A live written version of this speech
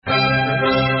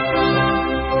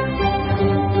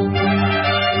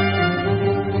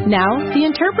Now, The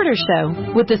Interpreter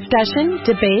Show, with discussion,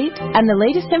 debate, and the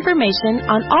latest information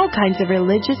on all kinds of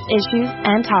religious issues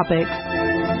and topics.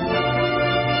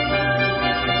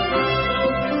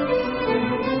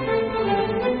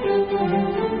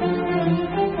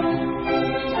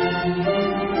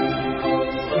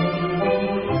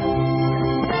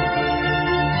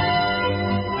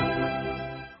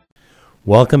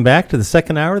 Welcome back to the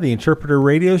second hour of the Interpreter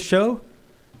Radio Show,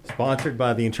 sponsored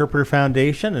by the Interpreter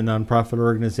Foundation, a nonprofit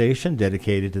organization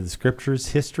dedicated to the scriptures,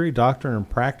 history, doctrine, and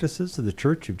practices of the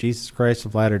Church of Jesus Christ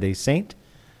of Latter-day Saints.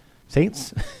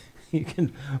 You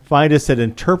can find us at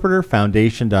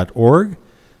interpreterfoundation.org.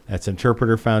 That's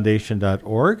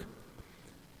interpreterfoundation.org.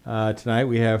 Tonight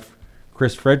we have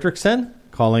Chris Fredrickson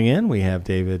calling in. We have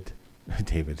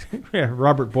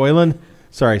Robert Boylan.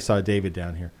 Sorry, I saw David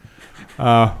down here.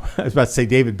 I was about to say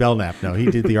David Belknap. No, he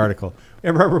did the article. We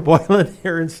have Robert Boylan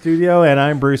here in studio, and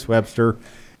I'm Bruce Webster.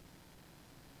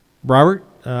 Robert,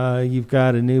 you've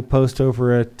got a new post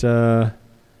over at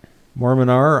Mormon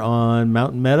R on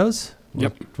Mountain Meadows.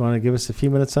 Yep. Do you want to give us a few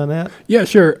minutes on that? Yeah,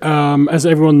 sure. As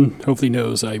everyone hopefully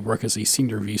knows, I work as a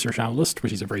senior research analyst,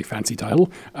 which is a very fancy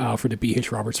title, for the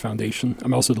B.H. Roberts Foundation.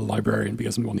 I'm also the librarian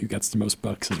because I'm the one who gets the most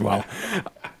books as well.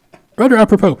 Rather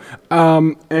apropos.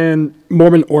 And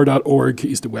MormonOr.org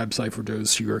is the website for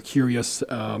those who are curious.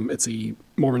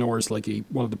 Mormon Or is like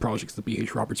one of the projects of the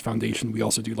B.H. Roberts Foundation. We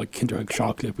also do like Kinderhook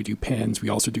chocolate. We do pens. We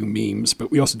also do memes.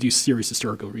 But we also do serious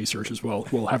historical research as well.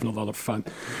 We're having a lot of fun.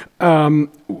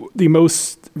 The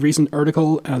most recent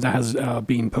article that has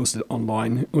been posted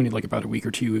online only like about a week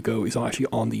or two ago is actually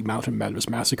on the Mountain Meadows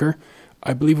Massacre.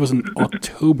 I believe it was in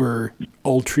October,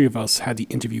 all three of us had the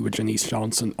interview with Janice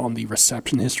Johnson on the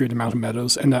reception history of the Mountain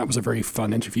Meadows, and that was a very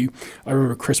fun interview. I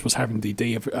remember Chris was having the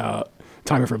day of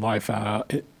time of her life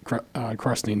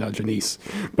questioning Janice,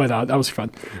 but that was fun.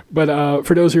 But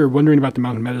for those who are wondering about the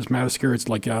Mountain Meadows Massacre, it's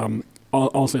like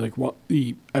I'll say like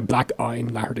a black eye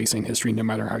in Latter-day Saint history, no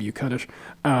matter how you cut it.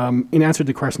 In answer to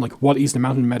the question like what is the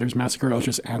Mountain Meadows Massacre, I'll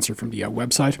just answer from the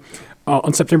website.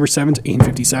 On September 7th,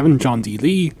 1857, John D.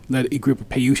 Lee led a group of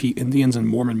Paiute Indians and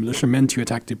Mormon militiamen to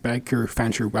attack the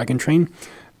Baker-Fancher wagon train.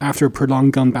 After a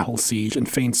prolonged gun battle siege and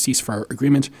feigned ceasefire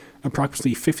agreement,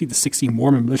 approximately 50 to 60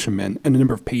 Mormon militiamen and a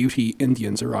number of Paiute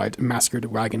Indians arrived and massacred the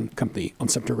wagon company on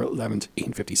September 11th,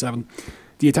 1857.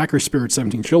 The attackers spared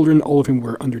 17 children, all of whom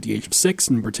were under the age of 6,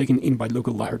 and were taken in by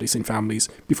local Latter-day Saint families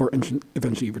before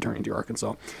eventually returning to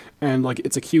Arkansas. And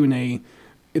it's a Q&A.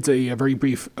 It's a very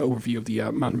brief overview of the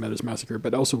Mountain Meadows Massacre,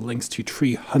 but also links to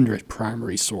 300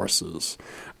 primary sources.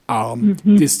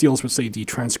 This deals with, say, the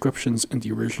transcriptions and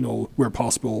the original, where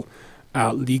possible,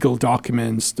 legal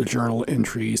documents, the journal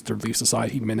entries, the Relief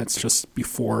Society minutes just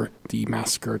before the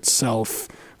massacre itself,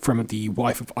 from the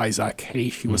wife of Isaac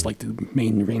Haight, who was like the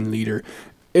main ringleader.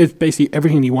 It's basically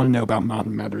everything you want to know about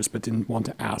Mountain Meadows, but didn't want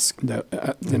to ask.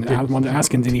 Didn't want to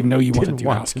ask, and didn't even know you wanted to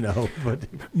ask.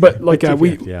 But like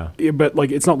but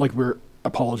like it's not like we're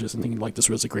apologists and thinking like this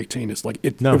was a great thing. It's like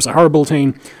it was a horrible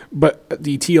thing. But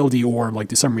the TLD, or like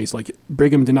the summary, is like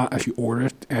Brigham did not actually order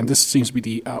it, and this seems to be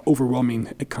the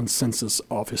overwhelming consensus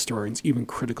of historians, even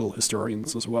critical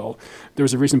historians as well. There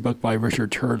was a recent book by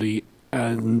Richard Turley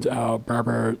and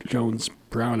Barbara Jones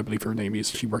Brown, I believe her name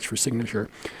is. She works for Signature,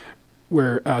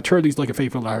 where Turley's like a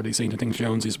faithful Latter-day Saint. I think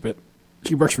Jones is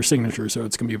she works for Signature, so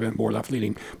it's going to be a bit more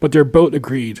left-leaning. But they're both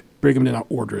agreed Brigham did not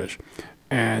order it.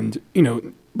 And,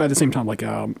 but at the same time, like,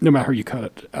 no matter how you cut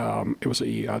it, it was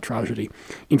a tragedy.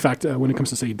 In fact, when it comes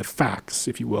to, say, the facts,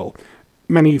 if you will,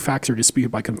 many facts are disputed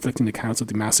by conflicting accounts of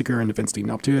the massacre and events leading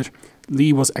up to it.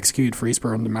 Lee was executed for his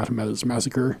part on the Mountain Meadows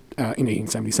Massacre in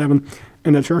 1877,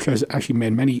 and the church has actually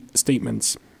made many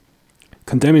statements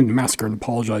condemning the massacre and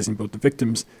apologizing both the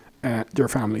victims, their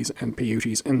families, and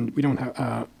Paiutes. And we don't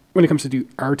have, when it comes to do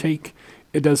our take,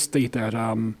 it does state that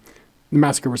the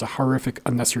massacre was a horrific,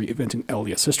 unnecessary event in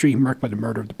LDS history, marked by the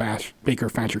murder of the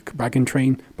Baker-Fancher wagon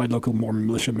train by local Mormon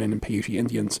militiamen and Paiute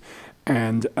Indians.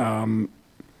 And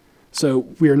so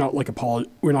we're not like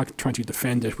we're not trying to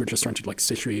defend it. We're just trying to like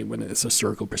situate it when it's a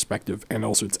historical perspective and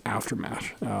also its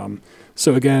aftermath.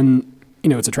 So again,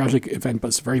 it's a tragic event, but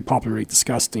it's very popularly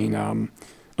discussed in,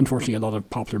 unfortunately, a lot of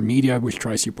popular media, which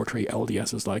tries to portray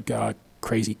LDS as like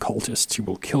crazy cultists who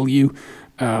will kill you,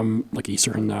 like a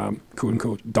certain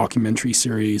quote-unquote documentary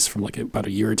series from like about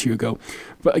a year or two ago.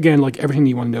 But again, like everything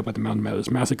you want to know about the Mountain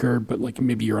Meadows Massacre, but like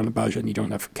maybe you're on a budget and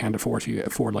you can't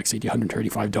afford like say the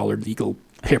 $135 legal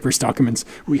papers documents,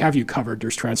 we have you covered.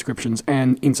 There's transcriptions,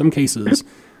 and in some cases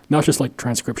not just like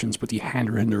transcriptions, but the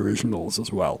handwritten originals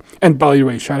as well. And by the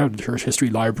way, shout out to the Church History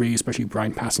Library, especially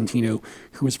Brian Passantino,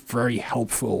 who was very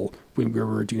helpful when we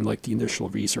were doing like the initial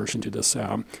research into this.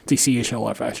 The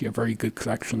CHLF actually a very good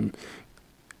collection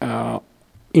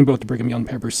in both the Brigham Young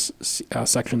Papers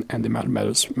section and the Mountain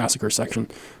Meadows Massacre section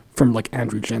from like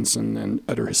Andrew Jensen and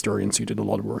other historians who did a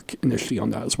lot of work initially on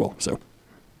that as well. So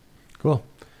cool.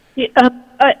 Yeah,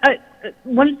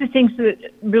 one of the things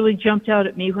that really jumped out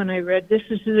at me when I read this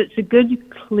is that it's a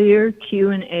good, clear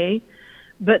Q&A,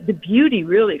 but the beauty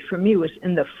really for me was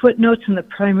in the footnotes and the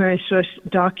primary source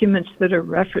documents that are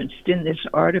referenced in this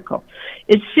article.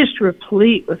 It's just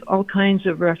replete with all kinds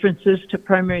of references to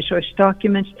primary source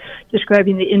documents,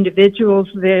 describing the individuals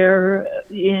there,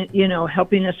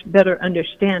 helping us better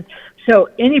understand. So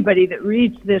anybody that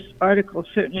reads this article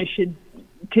certainly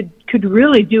could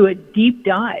really do a deep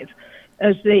dive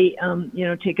as they,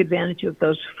 take advantage of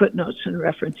those footnotes and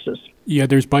references. Yeah,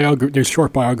 there's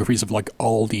short biographies of like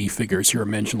all the figures here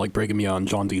mentioned, like Brigham Young,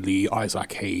 John D. Lee,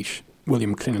 Isaac Hayes,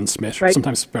 William Clennon Smith, right.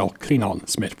 Sometimes spelled Clennon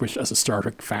Smith, which as a Star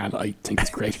Trek fan I think is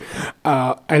great.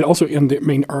 And also in the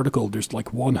main article, there's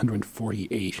like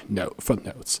 148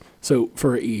 footnotes. So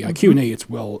for a Q&A, it's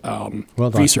well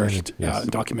researched, yes.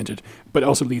 And documented, but it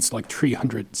also leads to like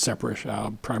 300 separate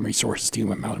primary sources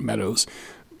dealing with Mountain Meadows,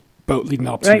 both leading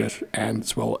up to it, and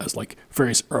as well as like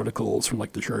various articles from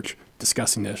like the church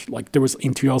discussing it. Like there was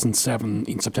in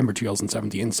September 2007,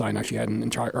 the Ensign actually had an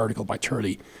entire article by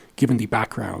Turley giving the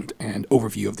background and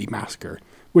overview of the massacre,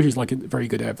 which is like a very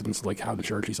good evidence of like how the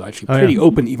church is actually pretty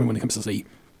open, even when it comes to say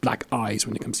black eyes,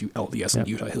 when it comes to LDS and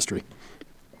Utah history.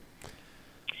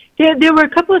 Yeah, there were a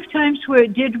couple of times where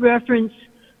it did reference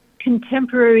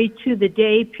contemporary to the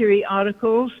day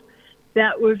periodicals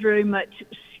that were very much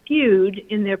skewed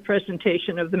in their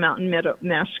presentation of the Mountain Meadow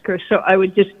Massacre. So I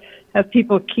would just have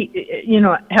people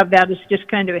have that as just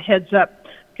kind of a heads up,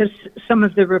 because some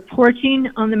of the reporting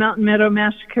on the Mountain Meadow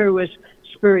Massacre was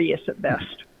spurious at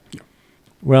best.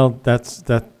 Well,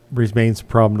 that remains a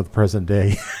problem of the present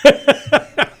day.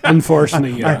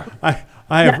 Unfortunately, yeah.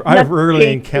 I've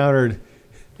rarely encountered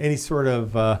any sort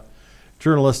of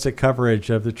journalistic coverage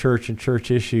of the church and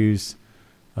church issues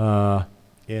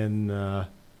in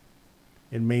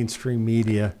mainstream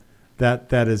media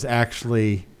that is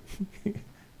actually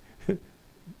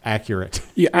accurate.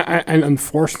 Yeah, and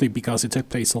unfortunately, because it took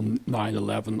place on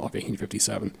 9/11 of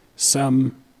 1857,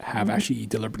 some have actually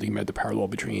deliberately made the parallel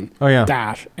between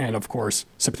that and, of course,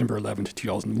 September 11th,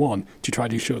 2001, to try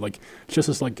to show, like, just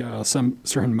as, like, some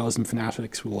certain Muslim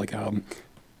fanatics will, like,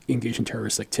 engage in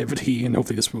terrorist activity, and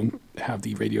hopefully this won't have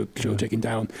the radio show taken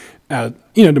down.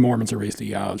 The Mormons are basically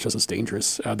just as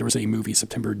dangerous. There was a movie,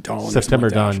 September Dawn. September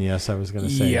Dawn, yes, I was going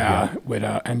to say. Yeah, with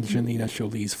Angelina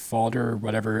Jolie's father,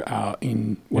 whatever,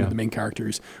 in one of the main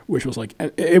characters, which was like,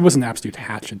 it was an absolute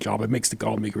hatchet job. It makes the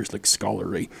Godmakers look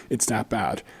scholarly. It's that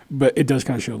bad. But it does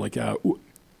kind of show, like,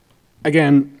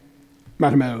 again,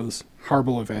 Mountain Meadows,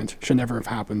 horrible event, should never have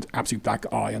happened, absolute black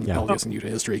eye on LDS and Utah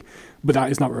history, but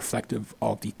that is not reflective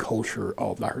of the culture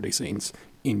of Latter-day Saints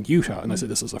in Utah, and I say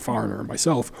this as a foreigner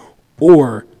myself,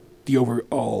 or the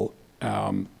overall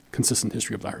consistent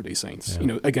history of Latter-day Saints.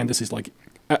 Again, this is like,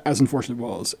 as unfortunate it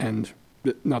was, and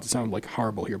not to sound like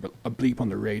horrible here, but a bleep on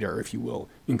the radar, if you will,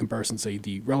 in comparison, say,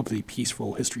 the relatively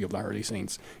peaceful history of Latter-day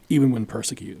Saints, even when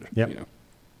persecuted.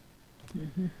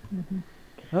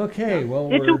 Okay,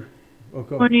 well,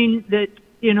 warning that,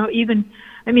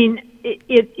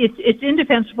 it's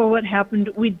indefensible what happened.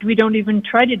 We don't even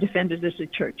try to defend it as a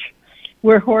church.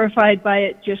 We're horrified by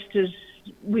it just as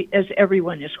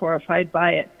everyone is horrified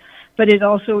by it. But it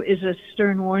also is a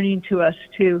stern warning to us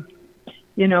to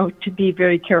be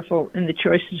very careful in the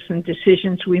choices and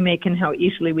decisions we make and how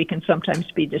easily we can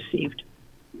sometimes be deceived.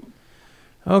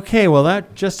 Okay, well,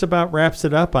 that just about wraps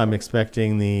it up. I'm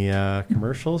expecting the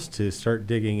commercials to start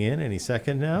digging in any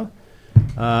second now.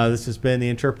 This has been the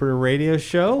Interpreter Radio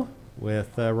Show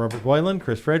with Robert Boylan,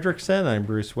 Chris Fredrickson. I'm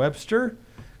Bruce Webster.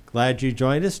 Glad you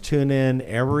joined us. Tune in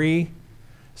every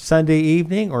Sunday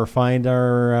evening or find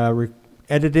our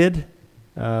edited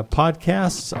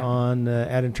podcasts on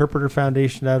at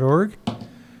interpreterfoundation.org.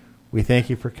 We thank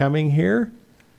you for coming here.